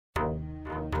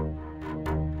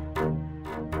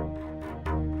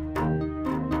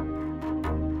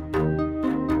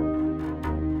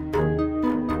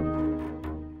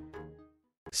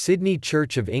Sydney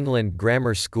Church of England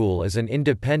Grammar School is an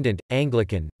independent,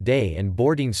 Anglican, day and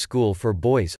boarding school for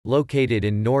boys, located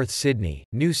in North Sydney,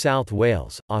 New South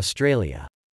Wales, Australia.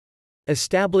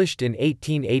 Established in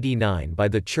 1889 by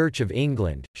the Church of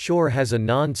England, Shore has a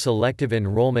non-selective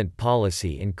enrolment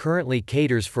policy and currently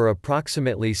caters for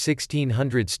approximately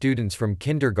 1,600 students from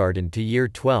kindergarten to year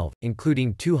 12,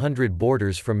 including 200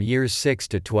 boarders from years 6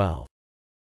 to 12.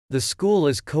 The school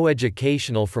is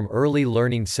coeducational from Early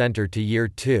Learning Centre to Year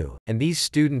 2, and these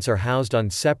students are housed on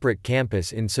separate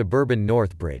campus in suburban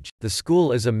Northbridge. The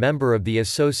school is a member of the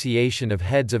Association of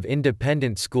Heads of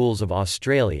Independent Schools of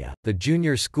Australia, the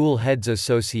Junior School Heads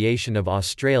Association of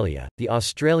Australia, the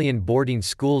Australian Boarding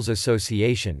Schools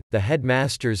Association, the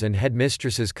Headmasters and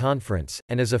Headmistresses Conference,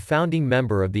 and is a founding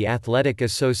member of the Athletic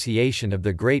Association of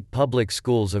the Great Public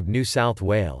Schools of New South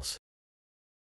Wales.